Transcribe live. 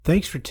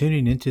Thanks for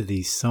tuning into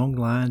the Song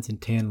Lines and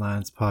Tan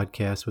Lines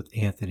podcast with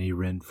Anthony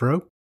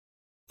Renfro.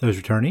 Those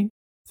returning,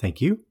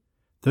 thank you.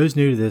 Those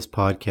new to this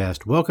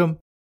podcast, welcome.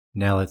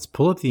 Now let's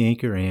pull up the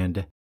anchor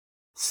and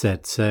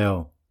set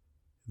sail.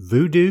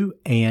 Voodoo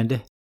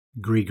and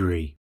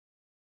Gris.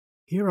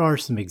 Here are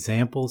some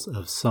examples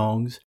of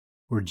songs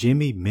where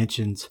Jimmy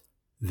mentions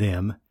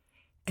them,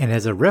 and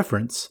as a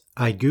reference,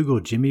 I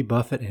googled Jimmy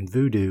Buffett and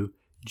Voodoo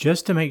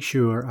just to make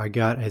sure I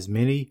got as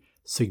many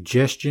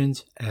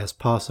suggestions as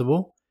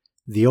possible.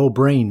 The old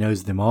brain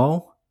knows them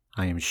all,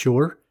 I am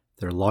sure.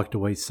 They're locked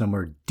away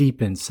somewhere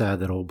deep inside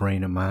that old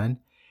brain of mine.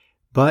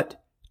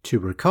 But to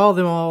recall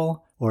them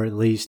all, or at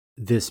least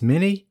this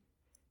many,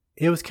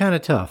 it was kind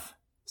of tough.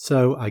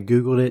 So I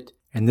Googled it,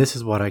 and this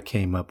is what I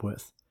came up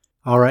with.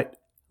 All right,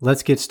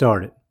 let's get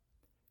started.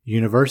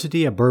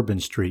 University of Bourbon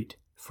Street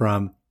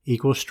from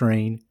Equal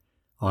Strain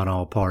on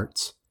All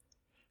Parts.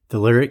 The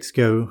lyrics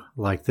go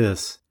like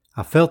this.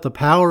 I felt the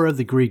power of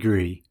the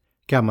gris-gris,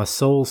 got my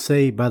soul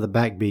saved by the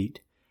backbeat.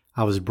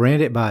 I was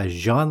branded by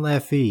Jean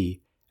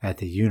Lafitte at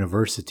the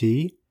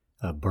University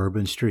of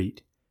Bourbon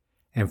Street.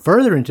 And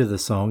further into the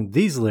song,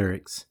 these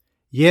lyrics.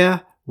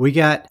 Yeah, we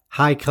got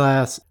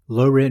high-class,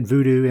 low-rent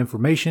voodoo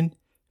information,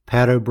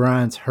 Pat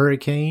O'Brien's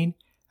hurricane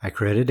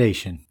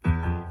accreditation.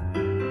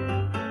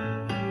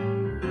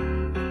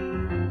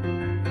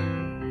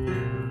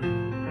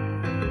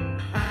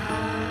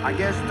 I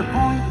guess the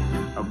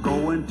point of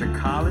going to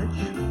college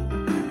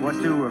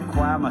was to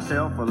acquire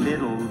myself a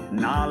little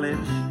knowledge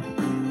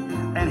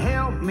and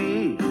help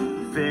me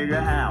figure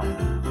out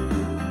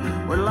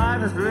what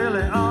life is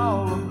really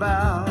all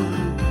about.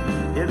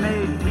 It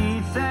made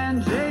Keats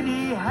and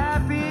J.D.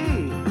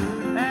 happy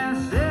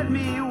and set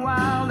me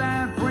wild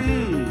and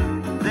free.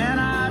 Then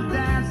I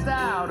danced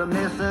out of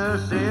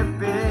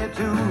Mississippi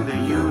to the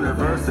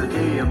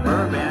University of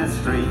Bourbon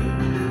Street.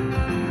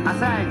 I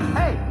sang,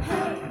 hey,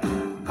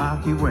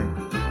 Pocky Way,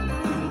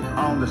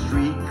 on the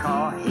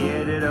streetcar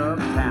headed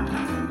uptown.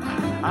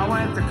 I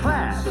went to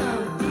class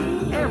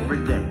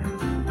every day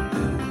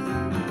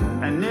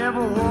and never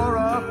wore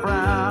a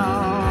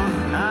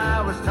frown.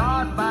 I was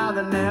taught by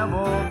the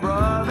Neville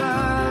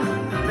brothers,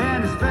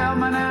 Benny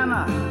Spellman and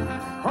a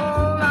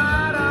whole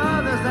lot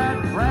of others.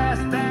 That brass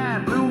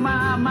band blew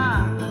my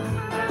mind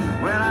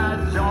when I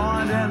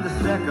joined in the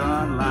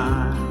second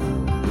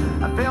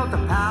line. I felt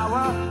the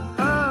power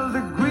of the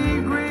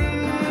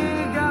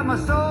gris-gris, got my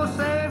soul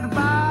saved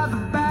by the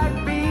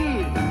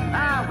backbeat.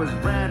 I was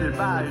branded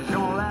by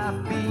Jean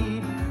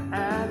Lafitte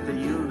at the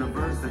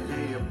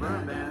University of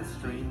Bourbon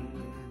Street.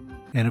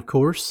 And of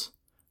course,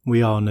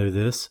 we all know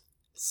this,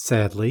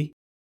 sadly,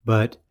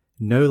 but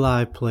no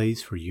live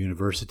plays for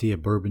University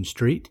of Bourbon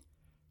Street.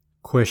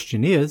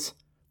 Question is,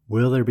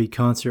 will there be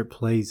concert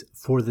plays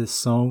for this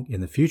song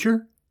in the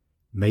future?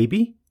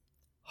 Maybe.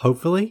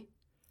 Hopefully.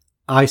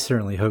 I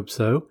certainly hope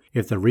so,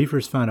 if the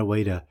Reefers find a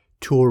way to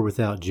tour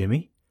without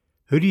Jimmy.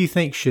 Who do you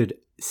think should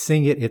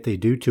sing it if they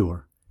do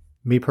tour?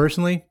 Me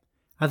personally,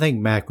 I think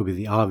Mac would be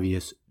the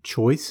obvious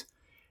choice,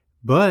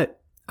 but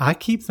I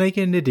keep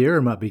thinking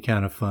Nadira might be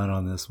kind of fun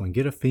on this one.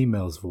 Get a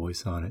female's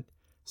voice on it.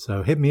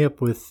 So hit me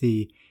up with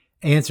the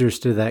answers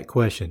to that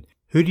question.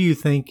 Who do you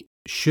think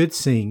should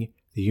sing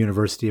the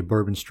University of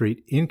Bourbon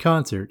Street in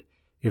concert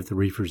if the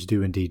Reefers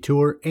do indeed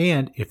tour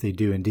and if they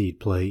do indeed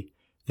play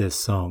this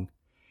song?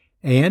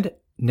 And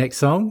next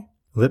song,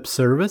 Lip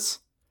Service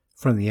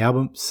from the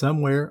album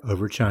Somewhere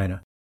Over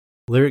China.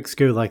 Lyrics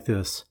go like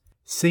this.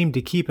 Seem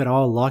to keep it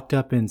all locked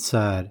up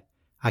inside.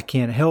 I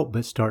can't help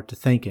but start to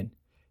thinking.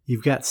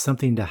 You've got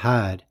something to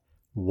hide.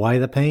 Why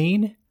the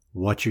pain?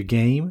 What's your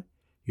game?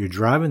 You're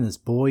driving this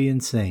boy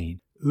insane.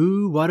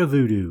 Ooh, what a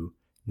voodoo.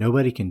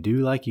 Nobody can do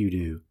like you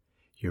do.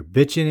 Your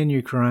bitching and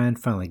your crying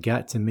finally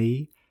got to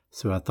me,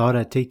 so I thought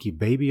I'd take you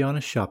baby on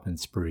a shopping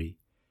spree.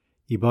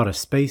 You bought a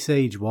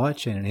space-age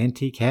watch and an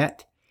antique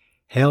hat?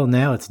 Hell,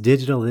 now it's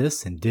digital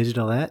this and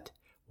digital that.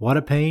 What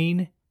a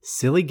pain.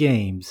 Silly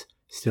games.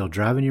 Still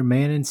driving your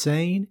man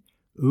insane?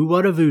 Ooh,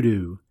 what a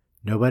voodoo.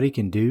 Nobody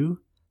can do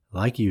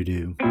like you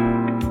do.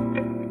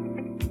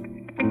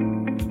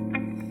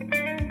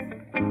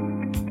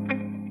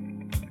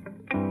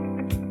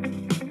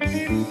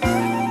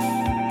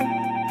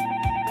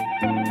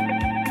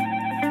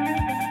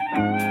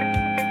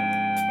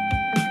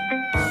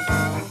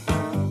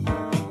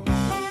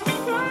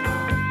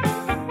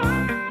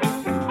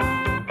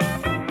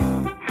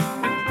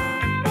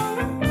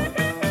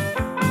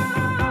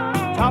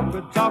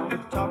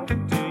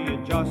 Talking till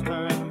you just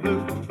turn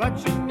blue,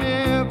 but you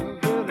never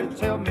really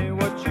tell me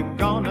what you're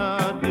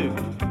gonna do.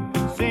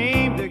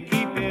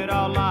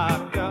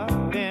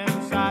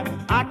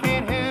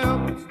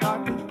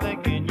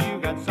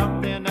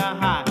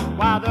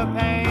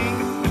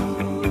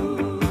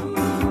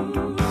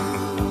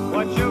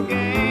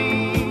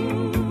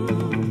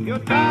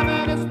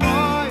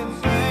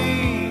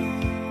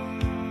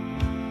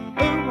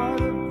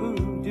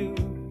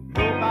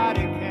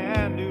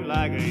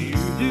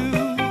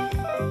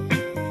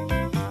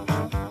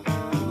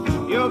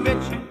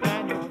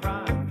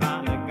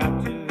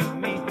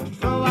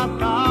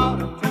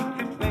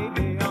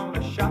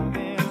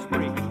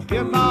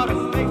 You bought a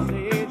space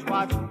age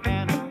watch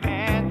and an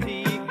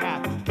antique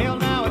hat. Hell,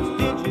 now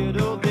it's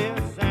digital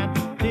this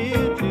and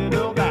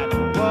digital that.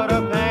 What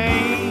a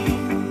pain.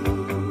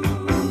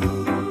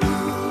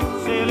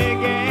 Silly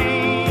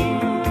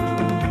game.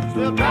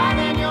 Still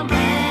driving your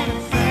man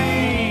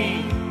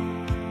insane.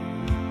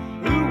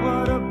 Who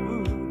would have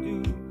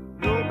voodoo?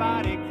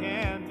 Nobody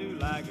can do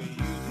like you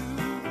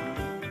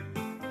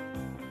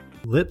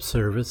do. Lip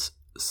Service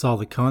saw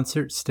the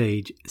concert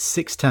stage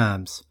 6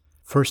 times.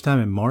 First time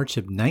in March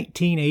of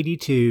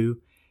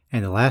 1982,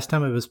 and the last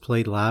time it was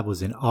played live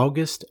was in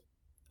August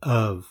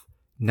of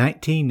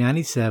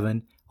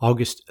 1997,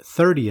 August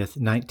 30th,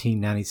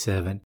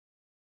 1997.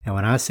 And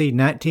when I say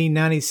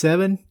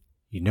 1997,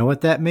 you know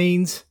what that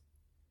means?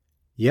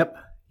 Yep,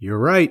 you're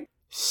right.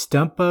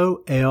 Stumpo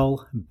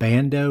El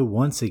Bando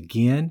once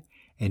again,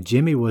 and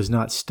Jimmy was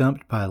not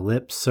stumped by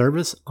Lip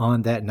Service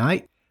on that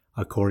night,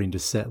 according to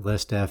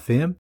Setlist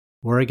FM,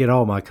 where I get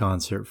all my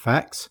concert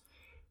facts.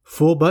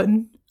 Full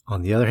Button,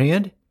 on the other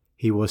hand,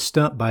 he was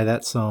stumped by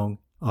that song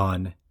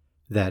on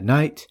that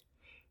night.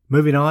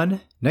 Moving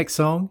on, next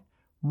song,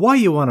 Why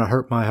You Wanna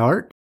Hurt My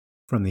Heart,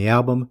 from the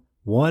album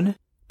One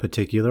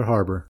Particular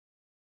Harbor.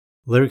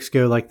 Lyrics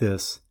go like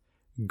this.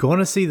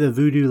 Gonna see the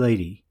voodoo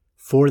lady,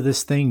 for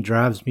this thing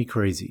drives me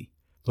crazy.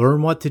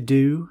 Learn what to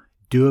do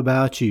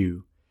about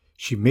you.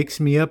 She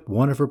mixed me up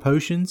one of her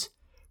potions.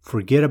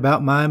 Forget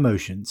about my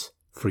emotions,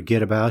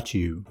 forget about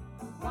you.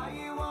 Why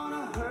you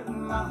wanna hurt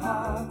my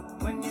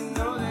heart when you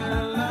know that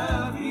I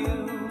love you?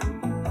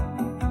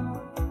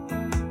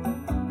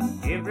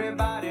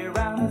 Everybody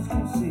around us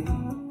can see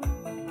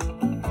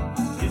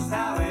just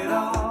how it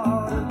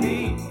ought to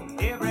be.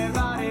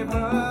 Everybody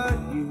but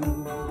you.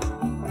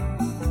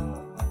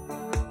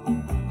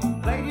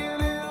 Play your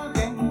little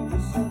game of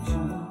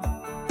deception.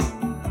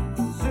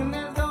 Soon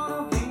there's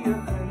gonna be a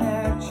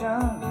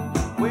connection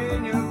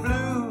when you're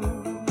blue.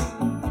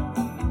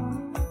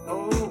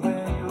 Oh,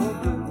 when you're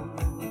blue.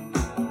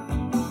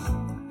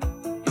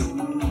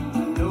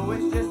 No,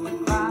 it's just a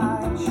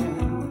crying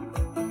shame.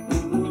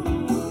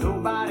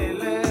 Nobody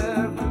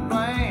left to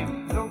blame,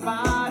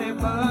 nobody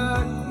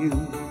but you.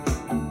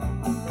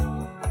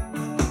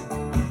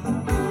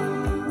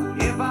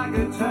 If I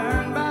could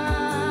turn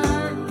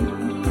back,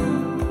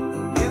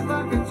 if I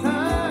could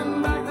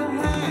turn back the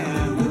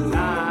hands of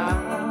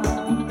time,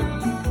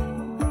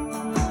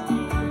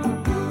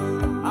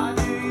 I'd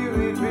do you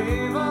a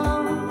favor,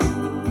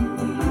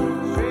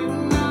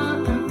 straighten out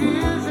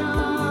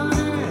confusion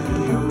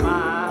in your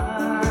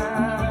mind,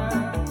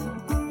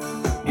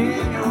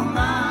 in your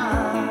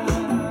mind.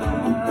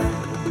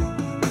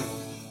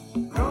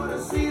 Go to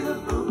see the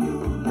voodoo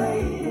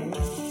lady,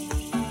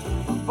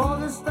 for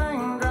this thing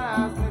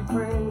drives me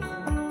crazy.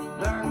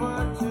 Learn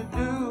what to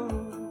do.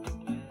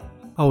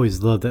 I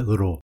always love that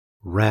little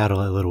rattle,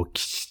 that little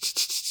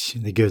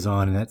that goes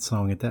on in that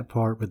song at that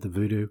part with the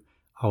voodoo.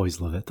 I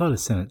always love it. I thought it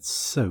sounded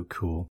so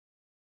cool.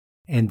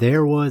 And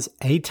there was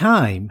a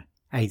time,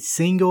 a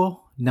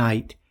single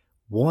night,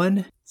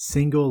 one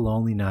single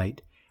lonely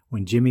night,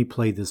 when Jimmy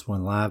played this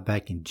one live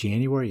back in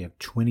January of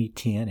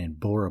 2010 in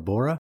Bora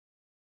Bora.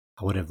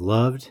 I would have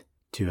loved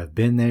to have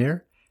been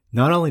there,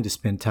 not only to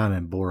spend time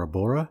in Bora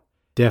Bora,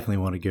 definitely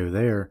want to go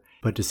there,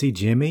 but to see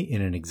Jimmy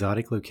in an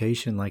exotic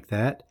location like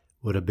that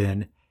would have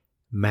been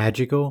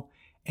magical.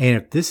 And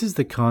if this is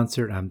the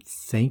concert I'm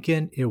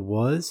thinking it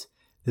was,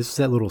 this was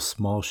that little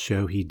small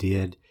show he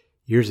did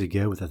years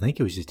ago with, I think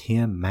it was just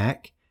him,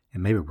 Mac,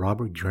 and maybe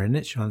Robert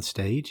Greenwich on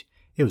stage.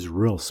 It was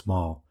real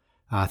small.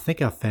 I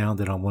think I found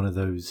it on one of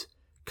those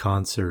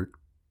concert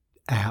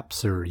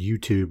apps or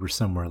YouTube or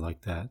somewhere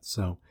like that.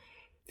 So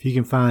if you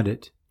can find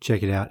it,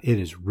 check it out. It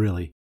is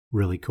really,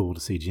 really cool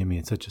to see Jimmy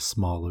in such a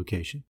small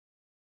location.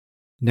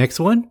 Next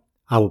one,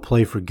 I Will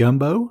Play for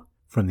Gumbo,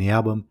 from the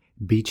album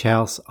Beach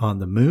House on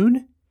the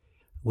Moon.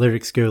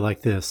 Lyrics go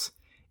like this.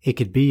 It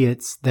could be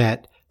it's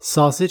that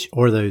sausage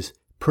or those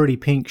pretty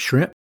pink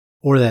shrimp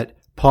or that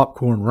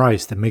popcorn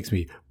rice that makes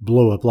me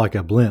blow up like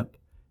a blimp.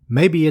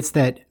 Maybe it's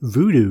that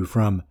voodoo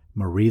from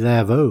Marie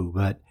Laveau,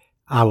 but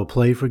I will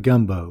play for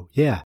Gumbo.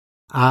 Yeah,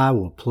 I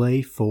will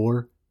play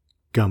for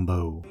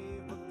Gumbo.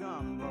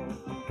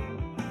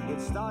 It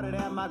started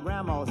at my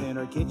grandma's in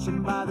her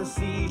kitchen by the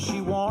sea.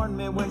 She warned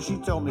me when she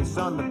told me,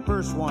 son, the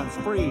first one's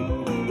free.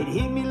 It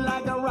hit me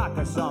like a rock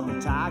or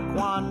some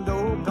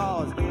taekwondo,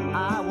 cause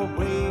I will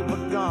play for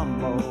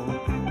Gumbo.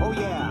 Oh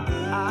yeah,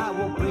 I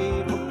will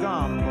play for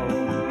Gumbo.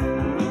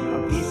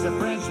 A piece of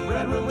French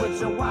bread with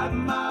which I wipe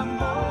my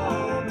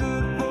bowl.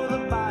 Good for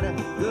the body,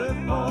 good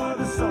for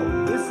the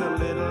soul. It's a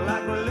little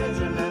like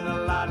religion and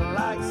a lot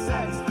like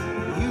sex.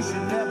 You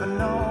should never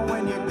know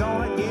when you're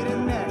gonna get it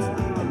next.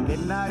 At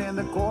midnight in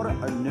the quarter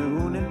or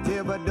noon in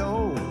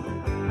Thibodeau,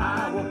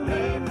 I will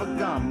play for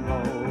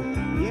Gumbo.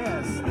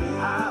 Yes,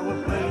 I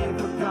will play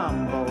for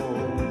Gumbo.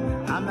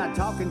 I'm not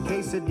talking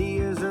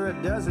quesadillas or a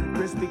dozen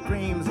Krispy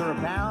Kremes or a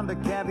pound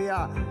of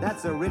caviar.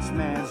 That's a rich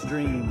man's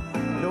dream.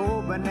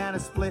 No banana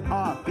split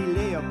or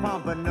filet of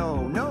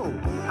pompano. No,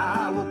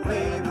 I will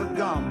play for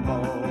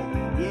Gumbo.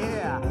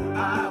 Yeah,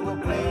 I will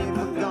play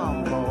for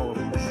Gumbo.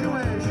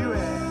 Jouez,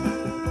 jouez.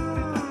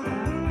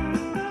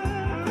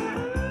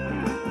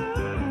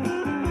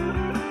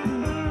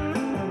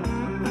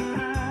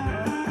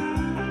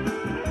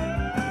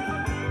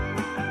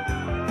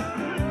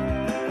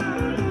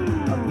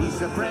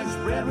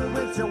 spread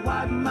with your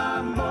white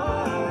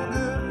mambo.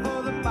 Good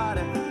for the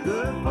body,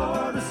 good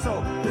for the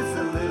soul. It's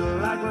a little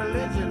like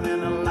religion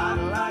and a lot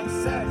like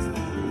sex.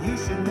 You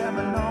should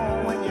never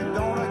know when you're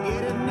gonna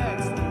get it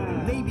next.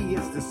 Maybe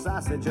it's the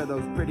sausage or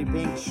those pretty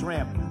pink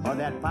shrimp, or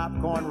that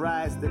popcorn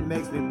rice that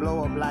makes me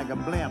blow up like a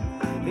blimp.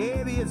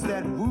 Maybe it's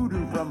that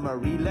voodoo from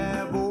Marie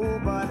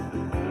Laveau, but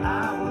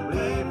I will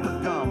play for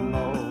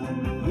gumbo.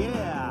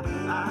 Yeah,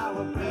 I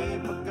will play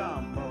for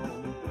gumbo.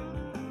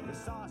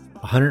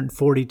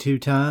 142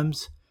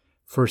 times,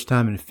 first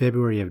time in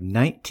February of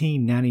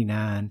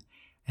 1999,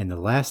 and the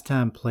last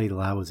time played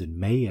live was in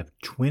May of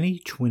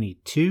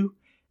 2022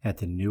 at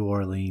the New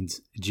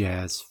Orleans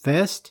Jazz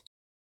Fest.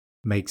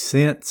 Makes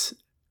sense,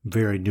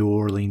 very New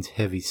Orleans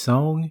heavy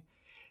song.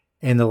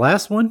 And the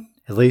last one,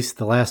 at least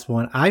the last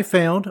one I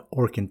found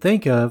or can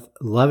think of,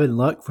 Love and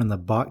Luck from the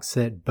box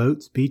set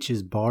Boats,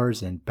 Beaches,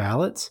 Bars, and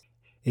Ballads.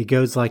 It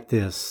goes like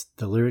this.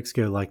 The lyrics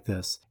go like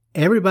this.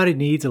 Everybody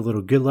needs a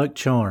little good luck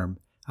charm.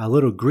 A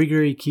little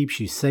Grigri keeps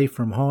you safe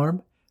from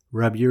harm.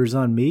 Rub yours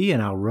on me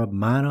and I'll rub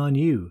mine on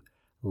you.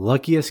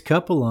 Luckiest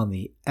couple on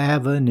the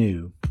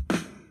avenue.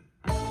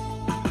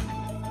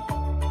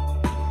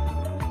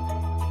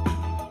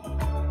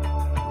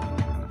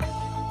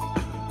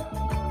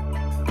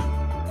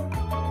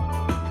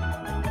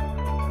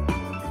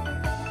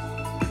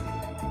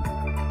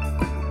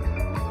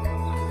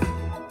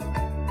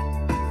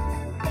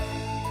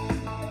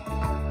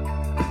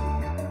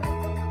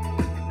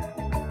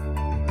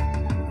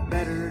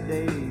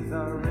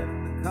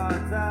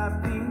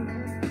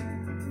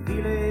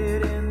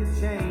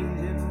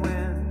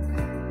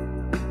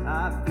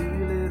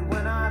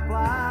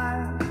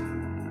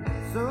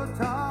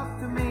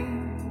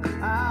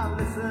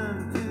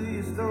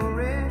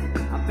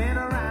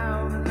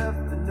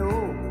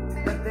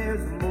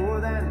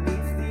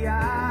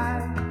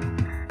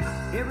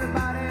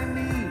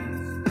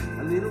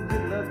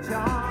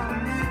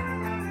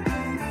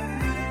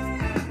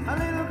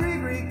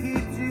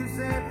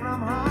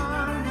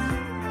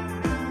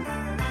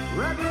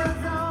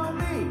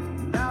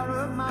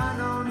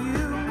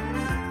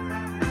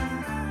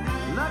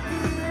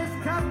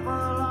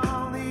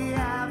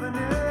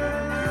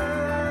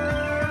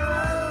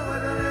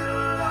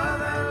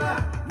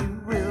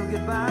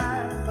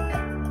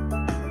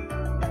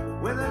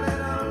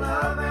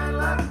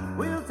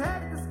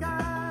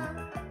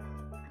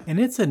 And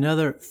it's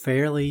another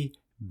fairly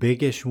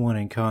biggish one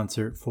in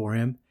concert for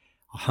him,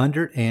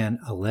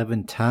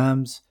 111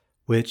 times,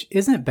 which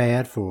isn't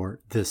bad for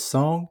this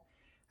song,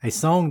 a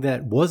song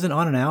that wasn't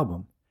on an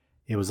album.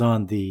 It was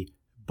on the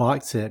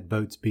box set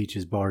Boats,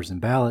 Beaches, Bars, and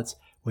Ballads,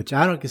 which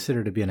I don't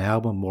consider to be an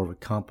album, more of a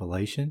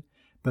compilation,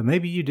 but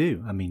maybe you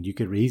do. I mean, you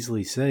could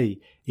easily say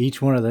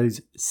each one of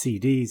those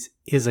CDs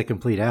is a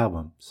complete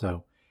album.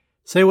 So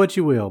say what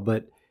you will,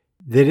 but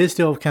that is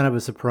still kind of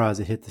a surprise.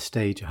 It hit the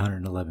stage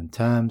 111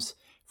 times.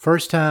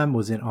 First time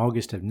was in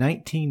August of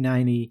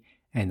 1990,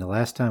 and the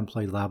last time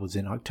played live was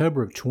in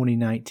October of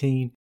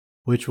 2019,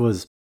 which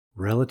was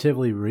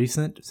relatively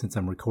recent since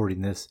I'm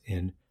recording this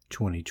in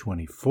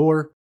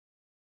 2024.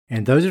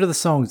 And those are the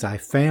songs I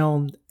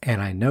found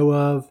and I know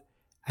of,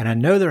 and I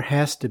know there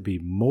has to be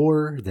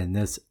more than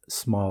this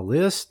small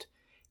list.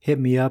 Hit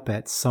me up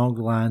at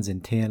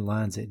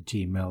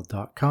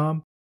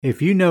songlinesand10lines@gmail.com.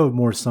 If you know of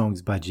more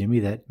songs by Jimmy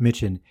that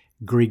mention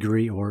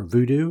Grigri or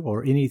voodoo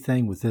or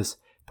anything with this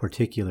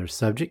particular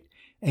subject.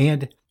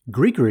 And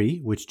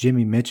Grigri, which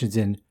Jimmy mentions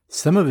in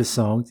some of his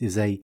songs, is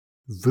a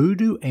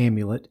voodoo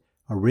amulet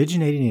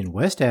originating in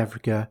West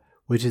Africa,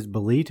 which is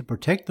believed to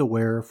protect the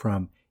wearer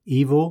from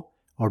evil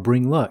or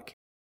bring luck.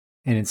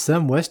 And in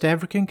some West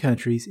African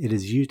countries, it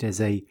is used as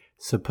a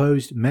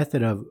supposed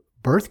method of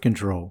birth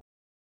control.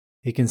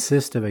 It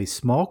consists of a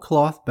small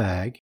cloth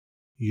bag,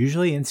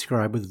 usually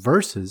inscribed with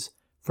verses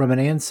from an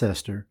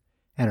ancestor,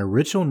 and a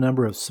ritual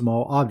number of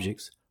small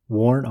objects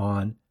worn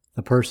on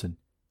the person.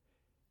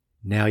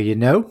 Now you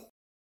know,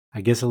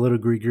 I guess a little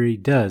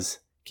Grigri does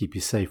keep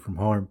you safe from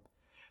harm.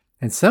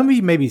 And some of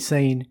you may be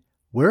saying,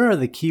 where are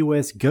the Key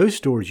West ghost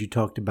stories you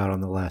talked about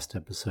on the last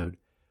episode?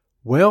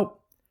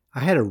 Well,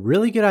 I had a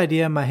really good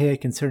idea in my head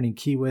concerning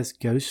Key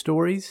West ghost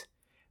stories,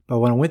 but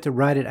when I went to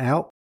write it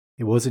out,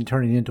 it wasn't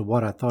turning into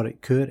what I thought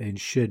it could and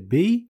should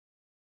be,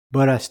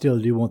 but I still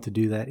do want to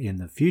do that in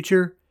the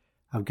future.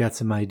 I've got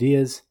some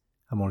ideas.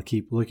 I'm going to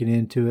keep looking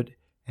into it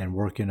and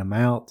working them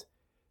out.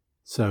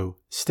 So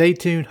stay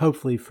tuned,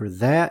 hopefully, for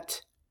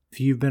that. If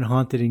you've been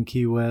haunted in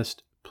Key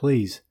West,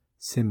 please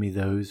send me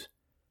those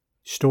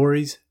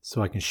stories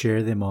so I can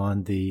share them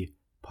on the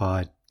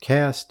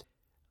podcast.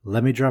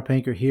 Let me drop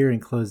anchor here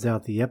and close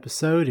out the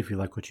episode. If you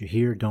like what you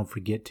hear, don't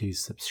forget to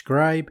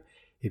subscribe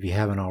if you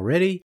haven't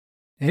already.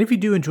 And if you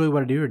do enjoy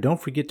what I do,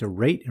 don't forget to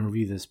rate and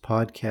review this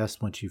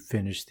podcast once you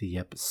finish the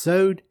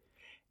episode.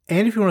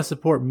 And if you want to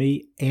support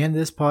me and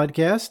this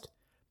podcast,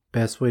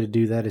 best way to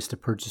do that is to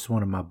purchase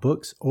one of my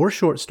books or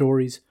short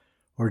stories,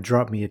 or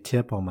drop me a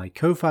tip on my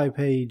Ko-Fi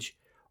page,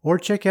 or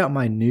check out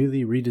my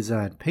newly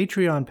redesigned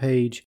Patreon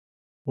page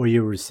where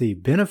you'll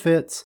receive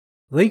benefits.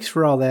 Links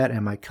for all that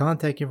and my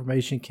contact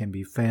information can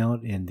be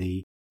found in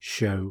the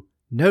show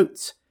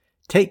notes.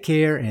 Take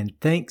care and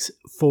thanks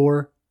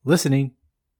for listening.